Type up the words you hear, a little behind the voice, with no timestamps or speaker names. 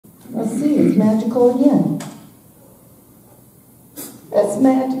see, it's magical again. It's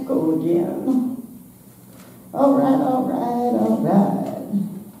magical again. All right, all right, all right.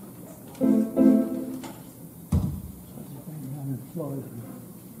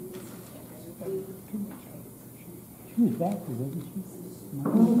 She was back, wasn't she?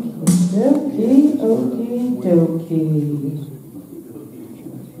 Okie dokie.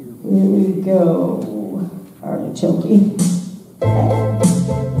 Here we go. Artichoke.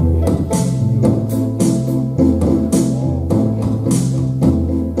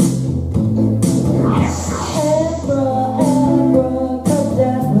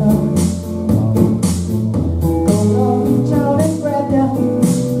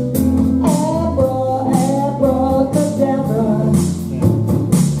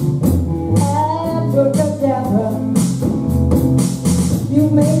 You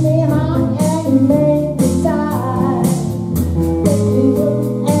made me hot and you made me tired.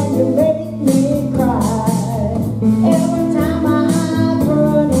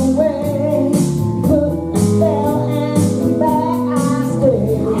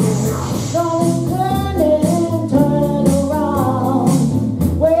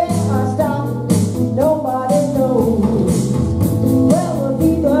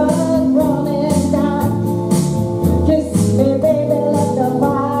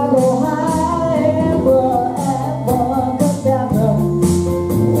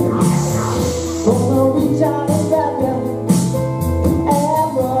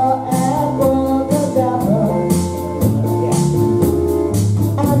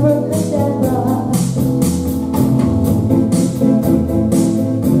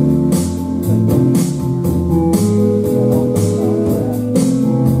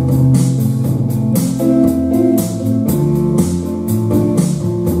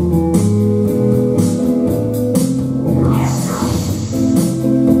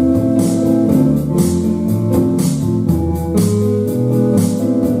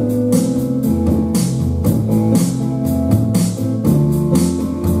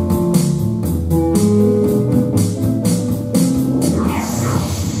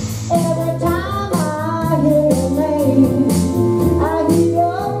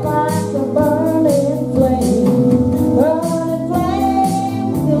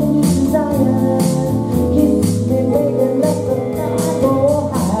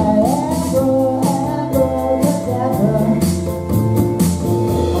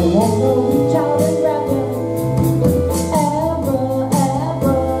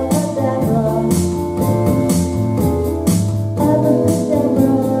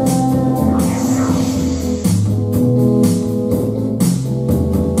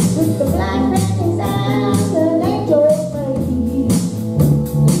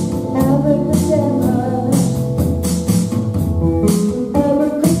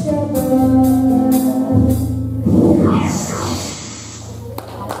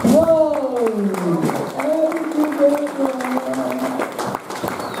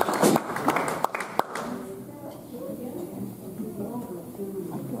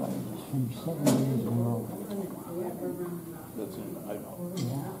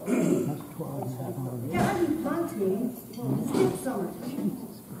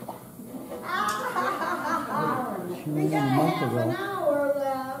 We got half an hour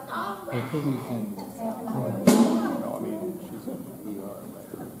left. No, I mean, she's in ER,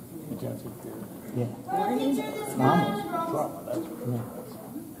 intensive care. Yeah. Well, get you this Trauma, that's what.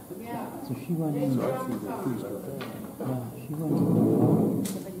 Yeah. So she went in. So I think that frees her bed. Yeah, she went in the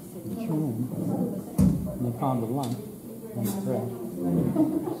room, and they found a lump on the breast.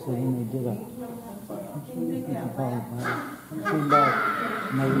 So then they did a came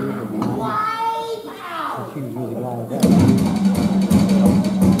back negative and so she was really glad of that.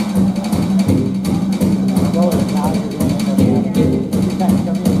 Well, now you're going to come in.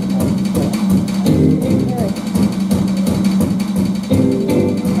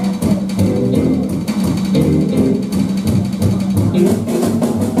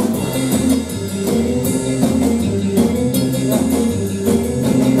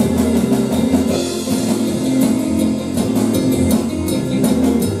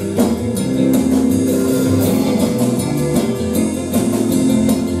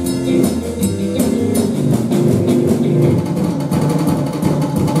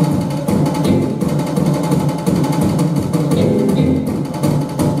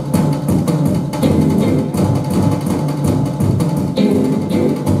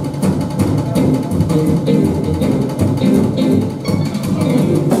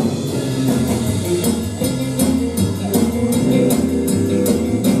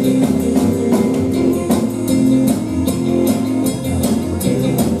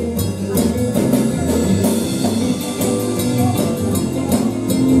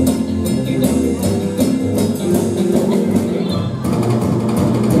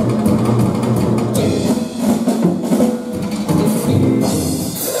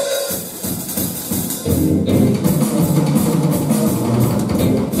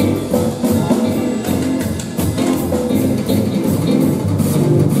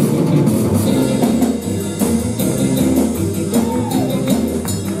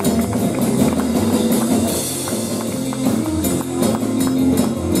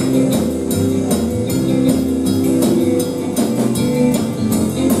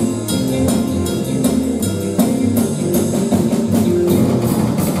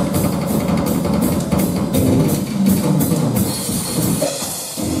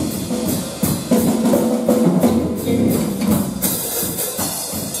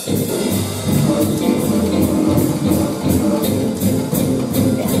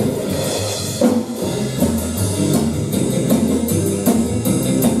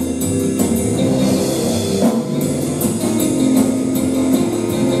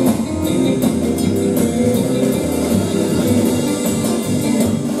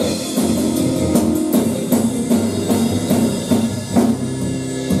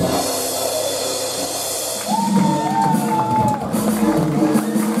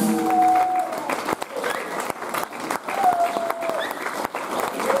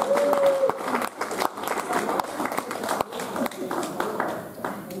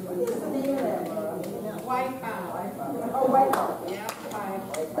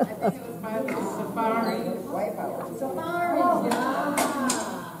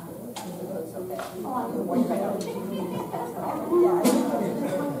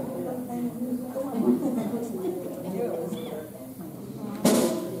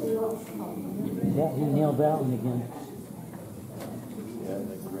 Valley again.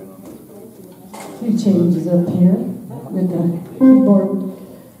 Few changes up here with the keyboard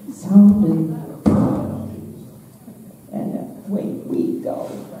sound and away we go.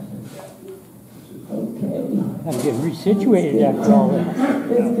 Okay. Had to get resituated after all that.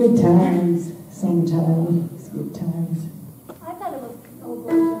 It's good times sometimes. It's good times. I thought it was Oh Go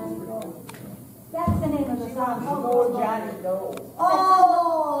Johnny Go. That's the name of the song. Oh Go Johnny Go.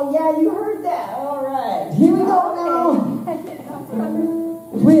 Oh, yeah, you heard that. All right. Here we go now.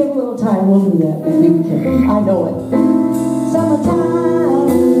 If we have a little time, we'll do that. Maybe we can. I know it. Summertime.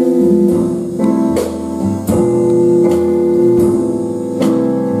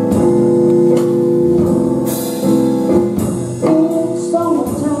 It's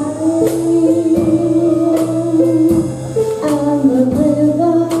summertime. And the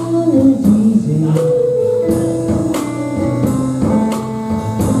rhythm is easy.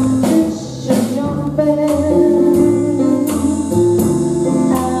 Fish are jumping.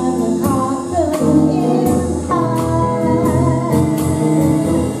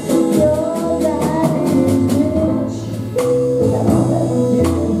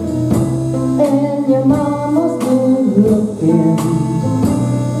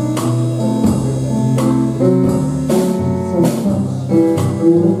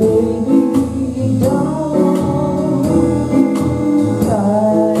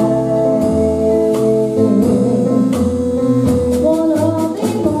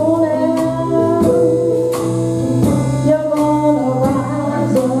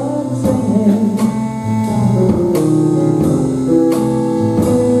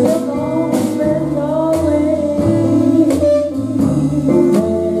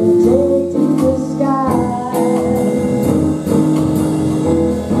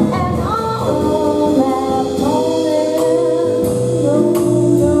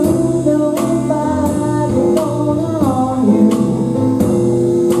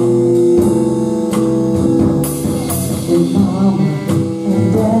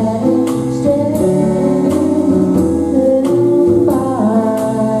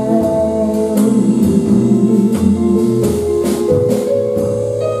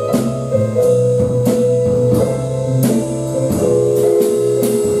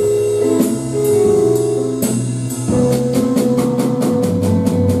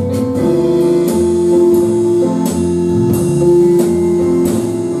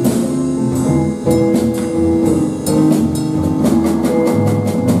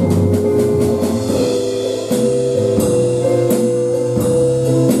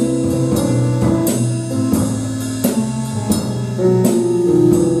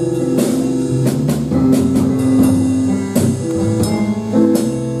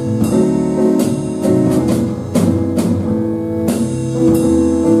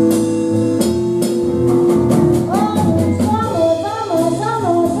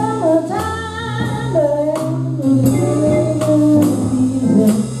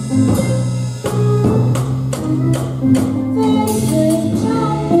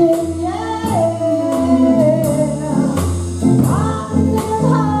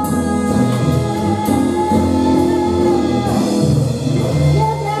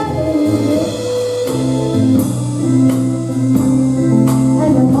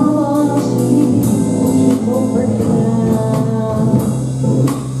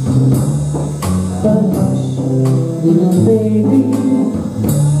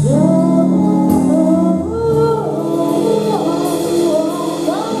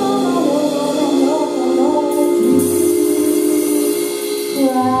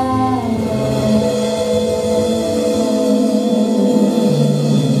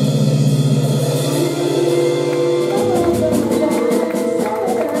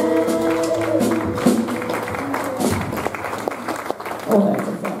 Oh, that's a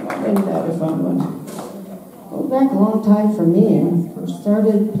fun one. Isn't that a fun one? Well, back a long time for me. I first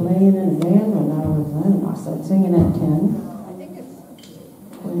started playing in a band when I was, I don't know, I started singing at 10.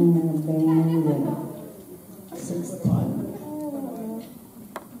 Playing in a band at 16.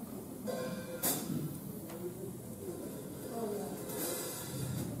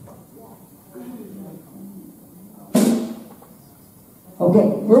 Okay,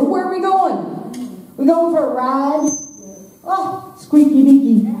 where are we going? We going for a ride? Oh, squeaky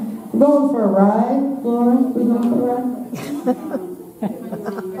beaky. We're going for a ride, Laura? We going for a ride?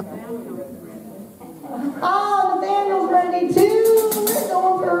 Oh, Nathaniel's ready too. We're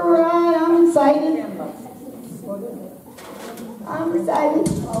going for a ride. I'm excited. I'm excited.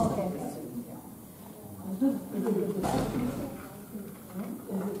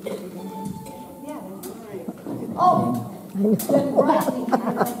 Oh, get bright.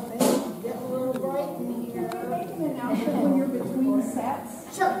 Get a little bright in here.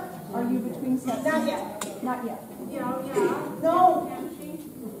 sets? Sure. Are you between sets? Not yet. Not yet. No.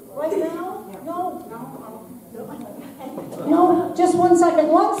 Right now? No. No, just 1 second.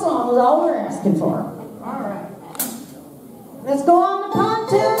 One song is all we're asking for. All right. Let's go on the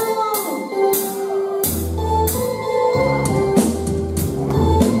pontoon.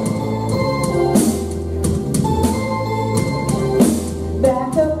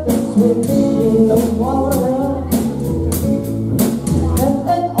 Back up the switch in the water.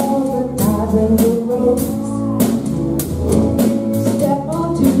 Let all the tides and the ropes. Step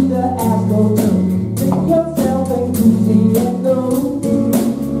onto the asphalt, pick yourself and cruise the echo.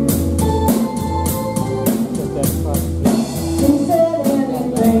 Put that across the Who said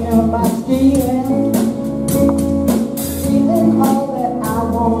anything about skiing? Feeling all that I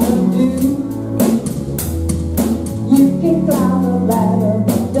wanna do. You can climb the ladder,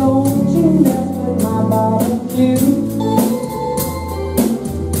 but don't you mess with my barbecue.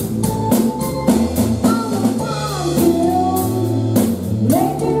 On the pontoon,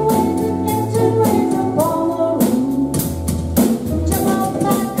 making waves against the waves upon the roof. Jump on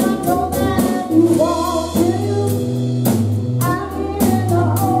back, I know that you want to. Out here in the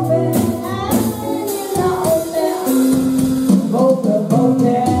open, out in the open, both the boat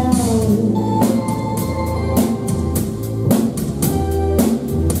down.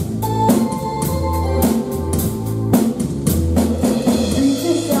 Reach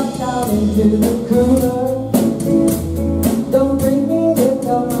yourself down into the cooler. Don't drink it if the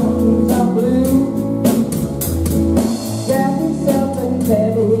mountains are blue. Grab yourself and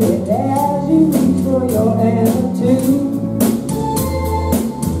pedal it as you reach for your attitude.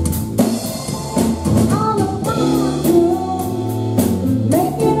 On the pontoon,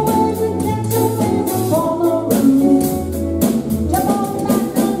 making waves against the waves upon the roof. Jump on back,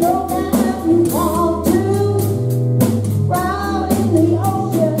 I know that you want to. Out in the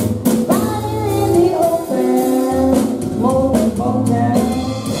ocean, riding in the open, motorboat now.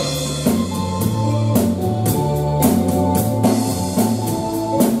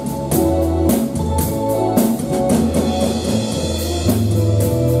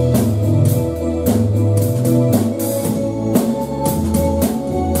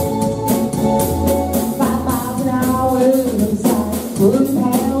 Five miles an hour inside, wouldn't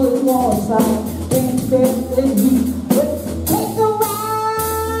handle it waterside. Can't expect that you would take a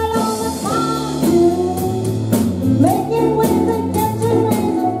ride on the pontoon, making waves against the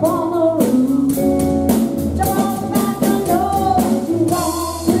waves upon the roof. Jump on back, I know that you want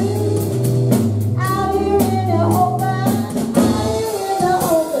to. Out here in the open,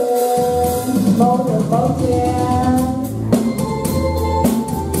 motorboat, yeah.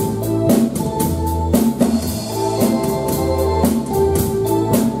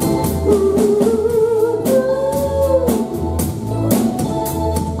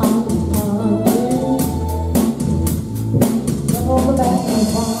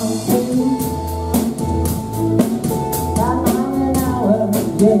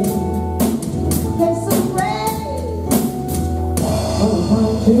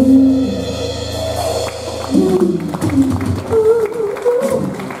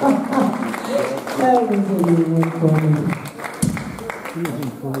 That was a new one for me. He was in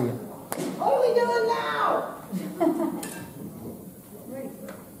Korea. What are we doing now?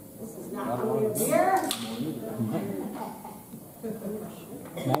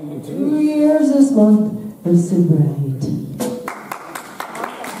 Magnitude. 2 years this month of sobriety.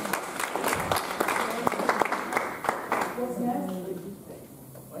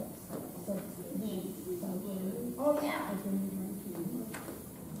 Oh, yeah.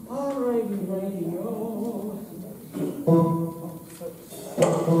 Alrighty, radio.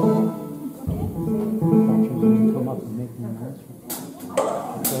 Come up and make an announcement.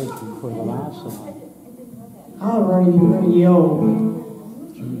 For the last song, Alrighty, radio.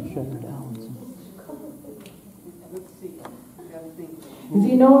 Jimmy shut her down. If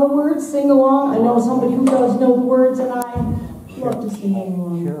you know the words, sing along. I know somebody who does know the words, and I love to sing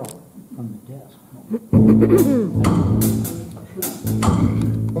along. Cheryl from the desk.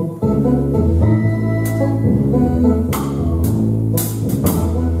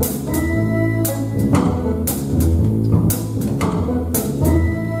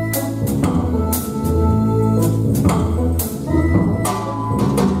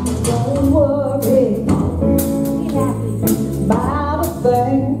 Don't worry about a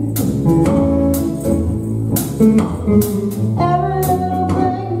thing. Every little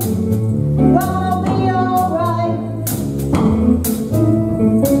thing gonna be alright.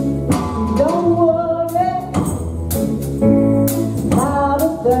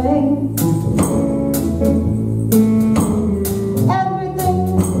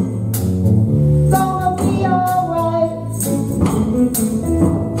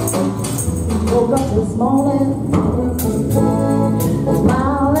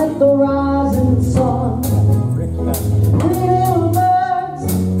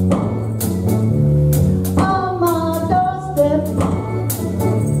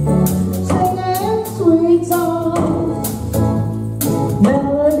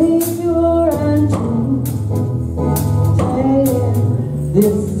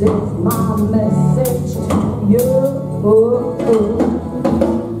 This is my message to you.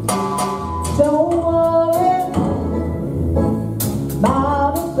 Don't worry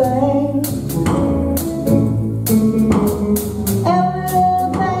about a thing.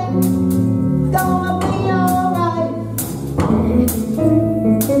 Everything's gonna be alright.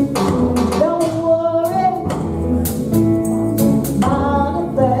 Don't worry about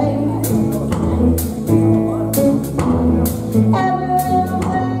a thing.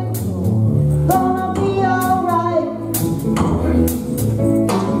 Everything's gonna be alright.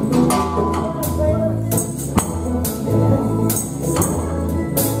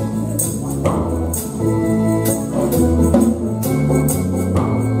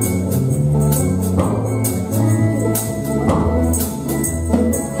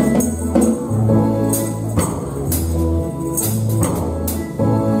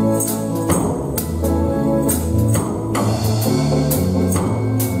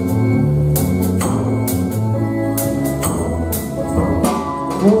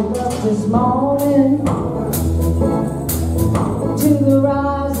 Woke up this morning to the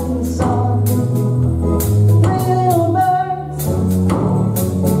rising sun. Three little birds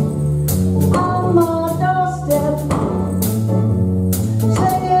on my doorstep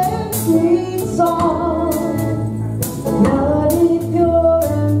singing sweet song, melody pure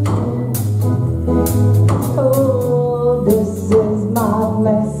and oh, this is my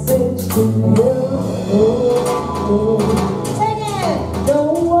message to you. Sing it!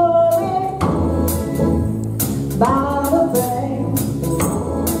 Don't worry about a thing.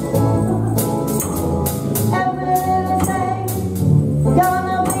 Everything's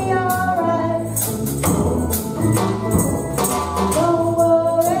gonna be alright. Don't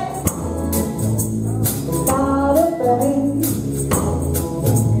worry about a thing.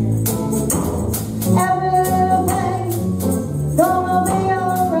 Everything's gonna be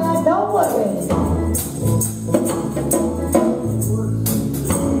alright. Don't worry.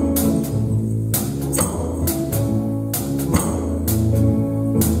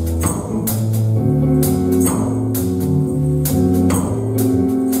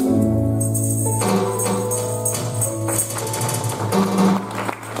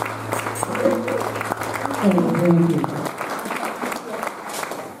 Thank you.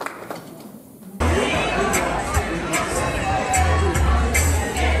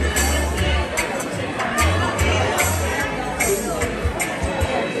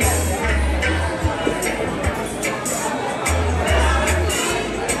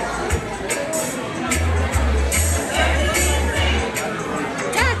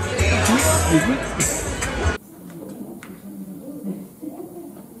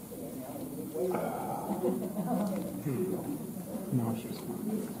 No, she's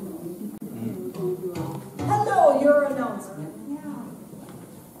fine. Hello, your announcement.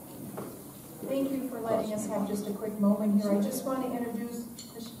 Thank you for letting us have just a quick moment here. I just want to introduce,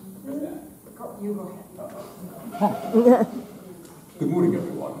 you go ahead. Good morning,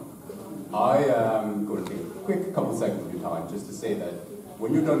 everyone. I am going to take a quick couple seconds of your time just to say that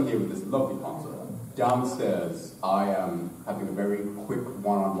when you're done here with this lovely concert, downstairs I am having a very quick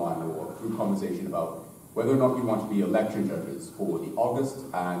one-on-one or group conversation about whether or not you want to be election judges for the August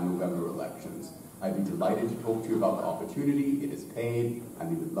and November elections. I'd be delighted to talk to you about the opportunity. It is paid, and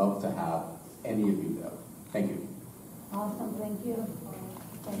we would love to have any of you there. Thank you. Awesome, thank you.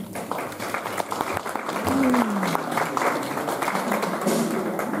 Thank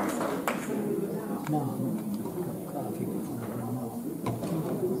No, coffee before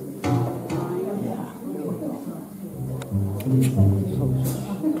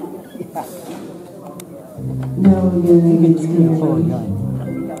No, you you're can pull a gun.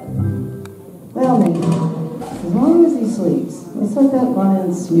 well, maybe. As long as he sleeps. Let's let that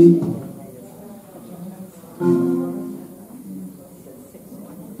lion sleep.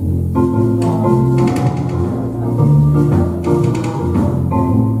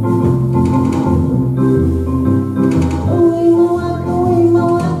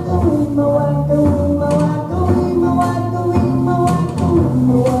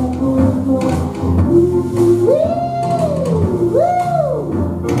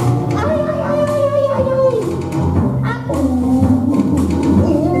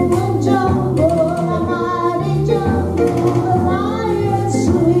 Jungle, I'm mighty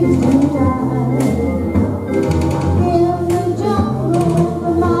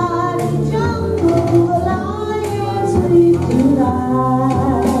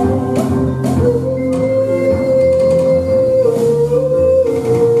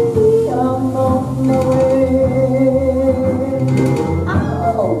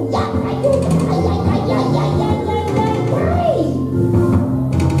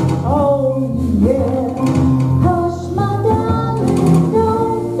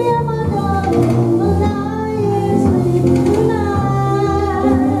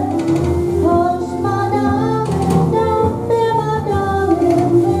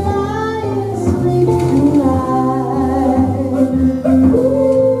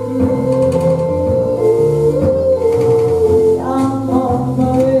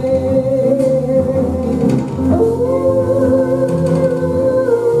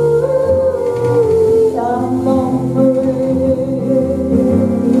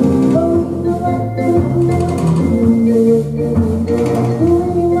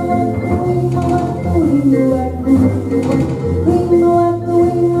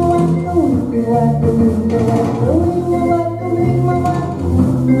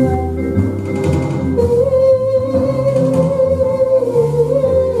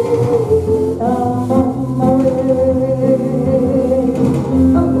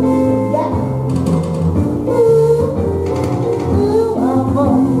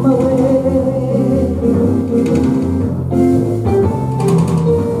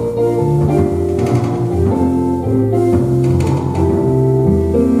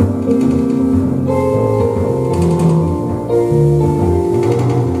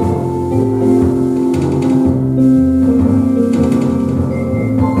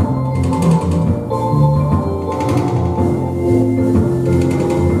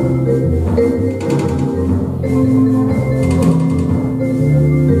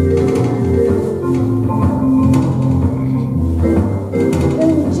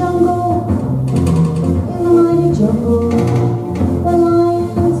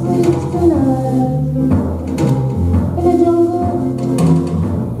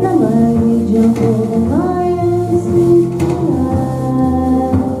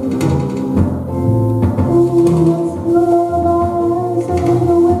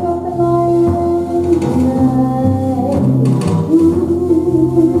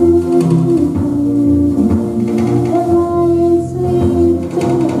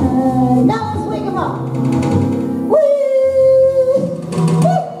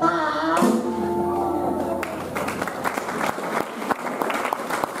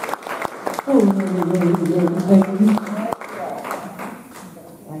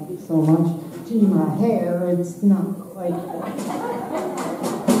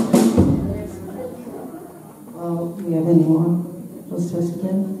you have any more? Let's twist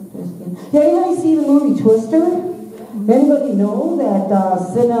again. Twist again. Yeah, anybody see the movie Twister? Anybody know that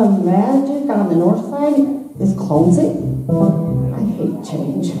Cinemagic on the north side is closing? I hate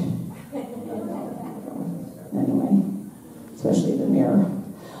change. Anyway, especially the mirror.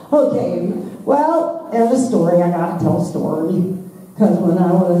 Okay, well, there's a story. I gotta tell a story. Because when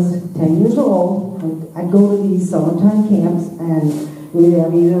I was 10 years old, I'd go to these summertime camps and we'd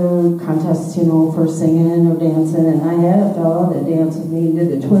have either contests, for singing or dancing. And I had a fellow that danced with me and did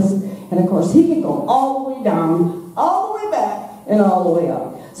the twist. And of course, he could go all the way down, all the way back, and all the way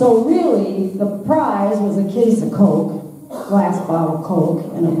up. So really, the prize was a case of Coke, glass bottle of Coke,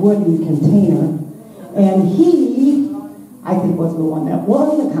 in a wooden container. And he, I think, was the one that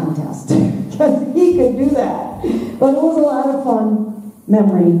won the contest, because he could do that. But it was a lot of fun.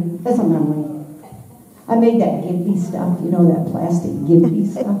 Memory. That's a memory. I made that gimpy stuff, that plastic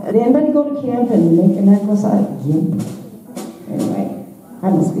gimpy stuff. Did anybody go to camp and make a necklace out of gimp? Anyway, I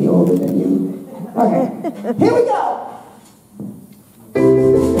must be older than you. Okay, here we go.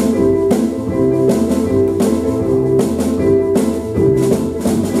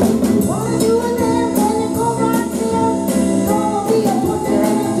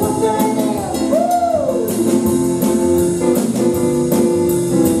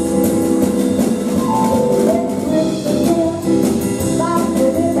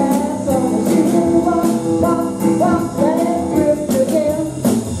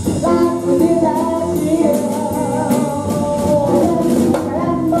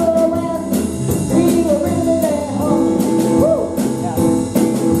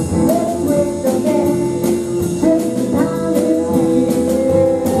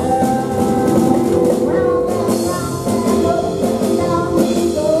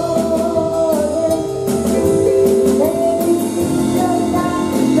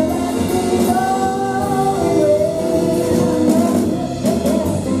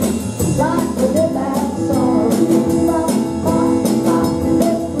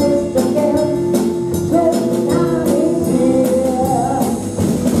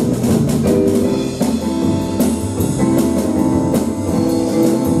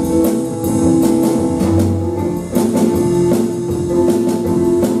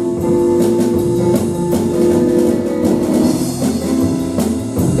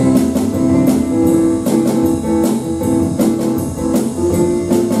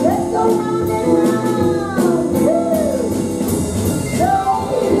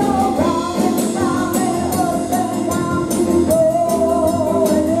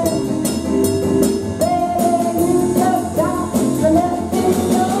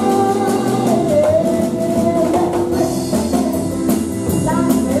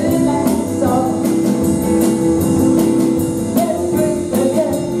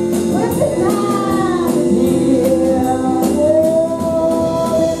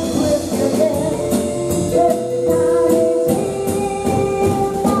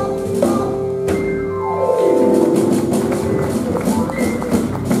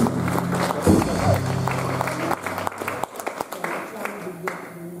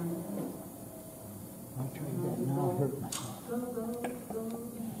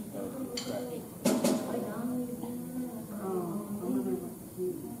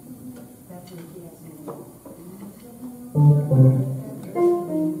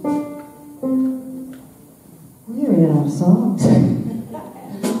 We ran out of songs.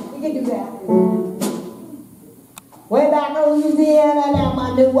 We can do that. Way back in Louisiana, down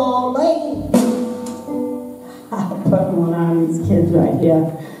my New Orleans. I put one on these kids right here.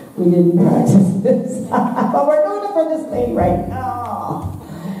 We didn't practice this. But we're doing it for this thing right now.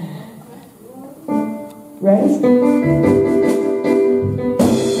 Ready?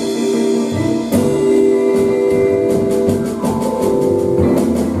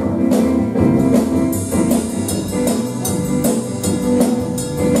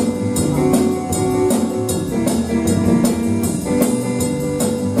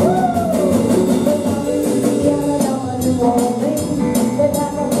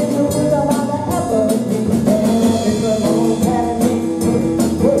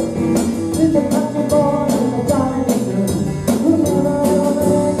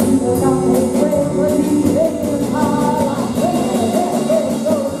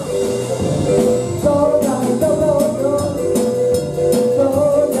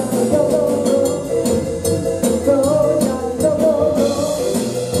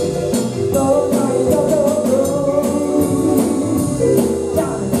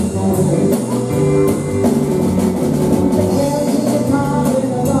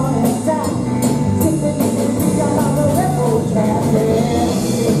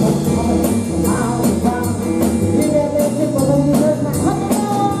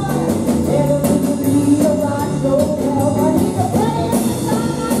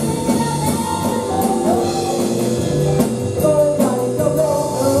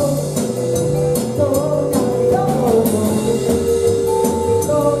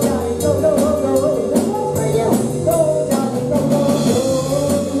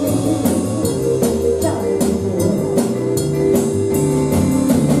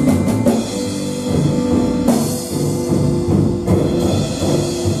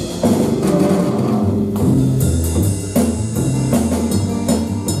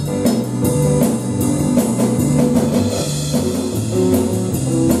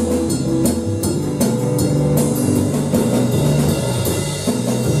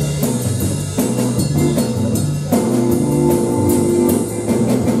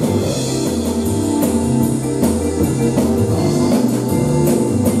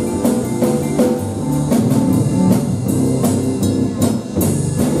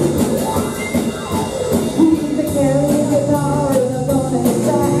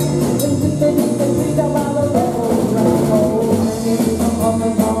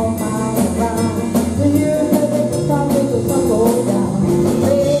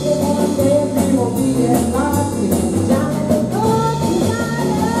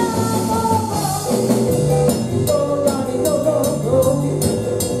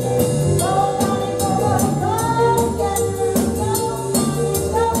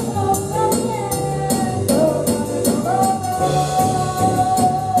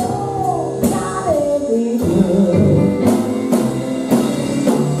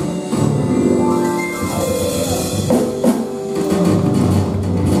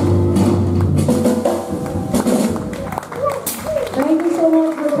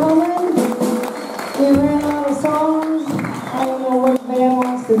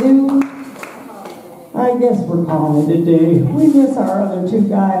 do, I guess we're calling it a day. We miss our other two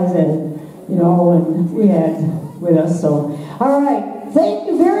guys and, and we had with us, so. All right, thank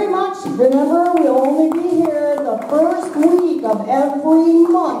you very much. Remember, we'll only be here the first week of every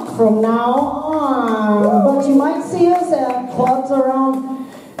month from now on. But you might see us at clubs around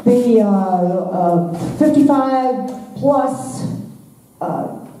the 55 plus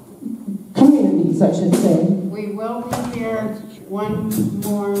communities, I should say. We will be here one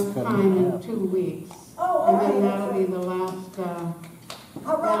more time in 2 weeks. And then that'll be the last,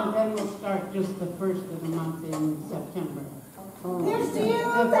 then we'll start just the first of the month in September. Here's to you,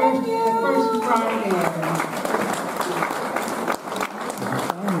 The thank you. first Friday of the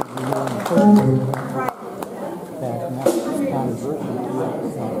month.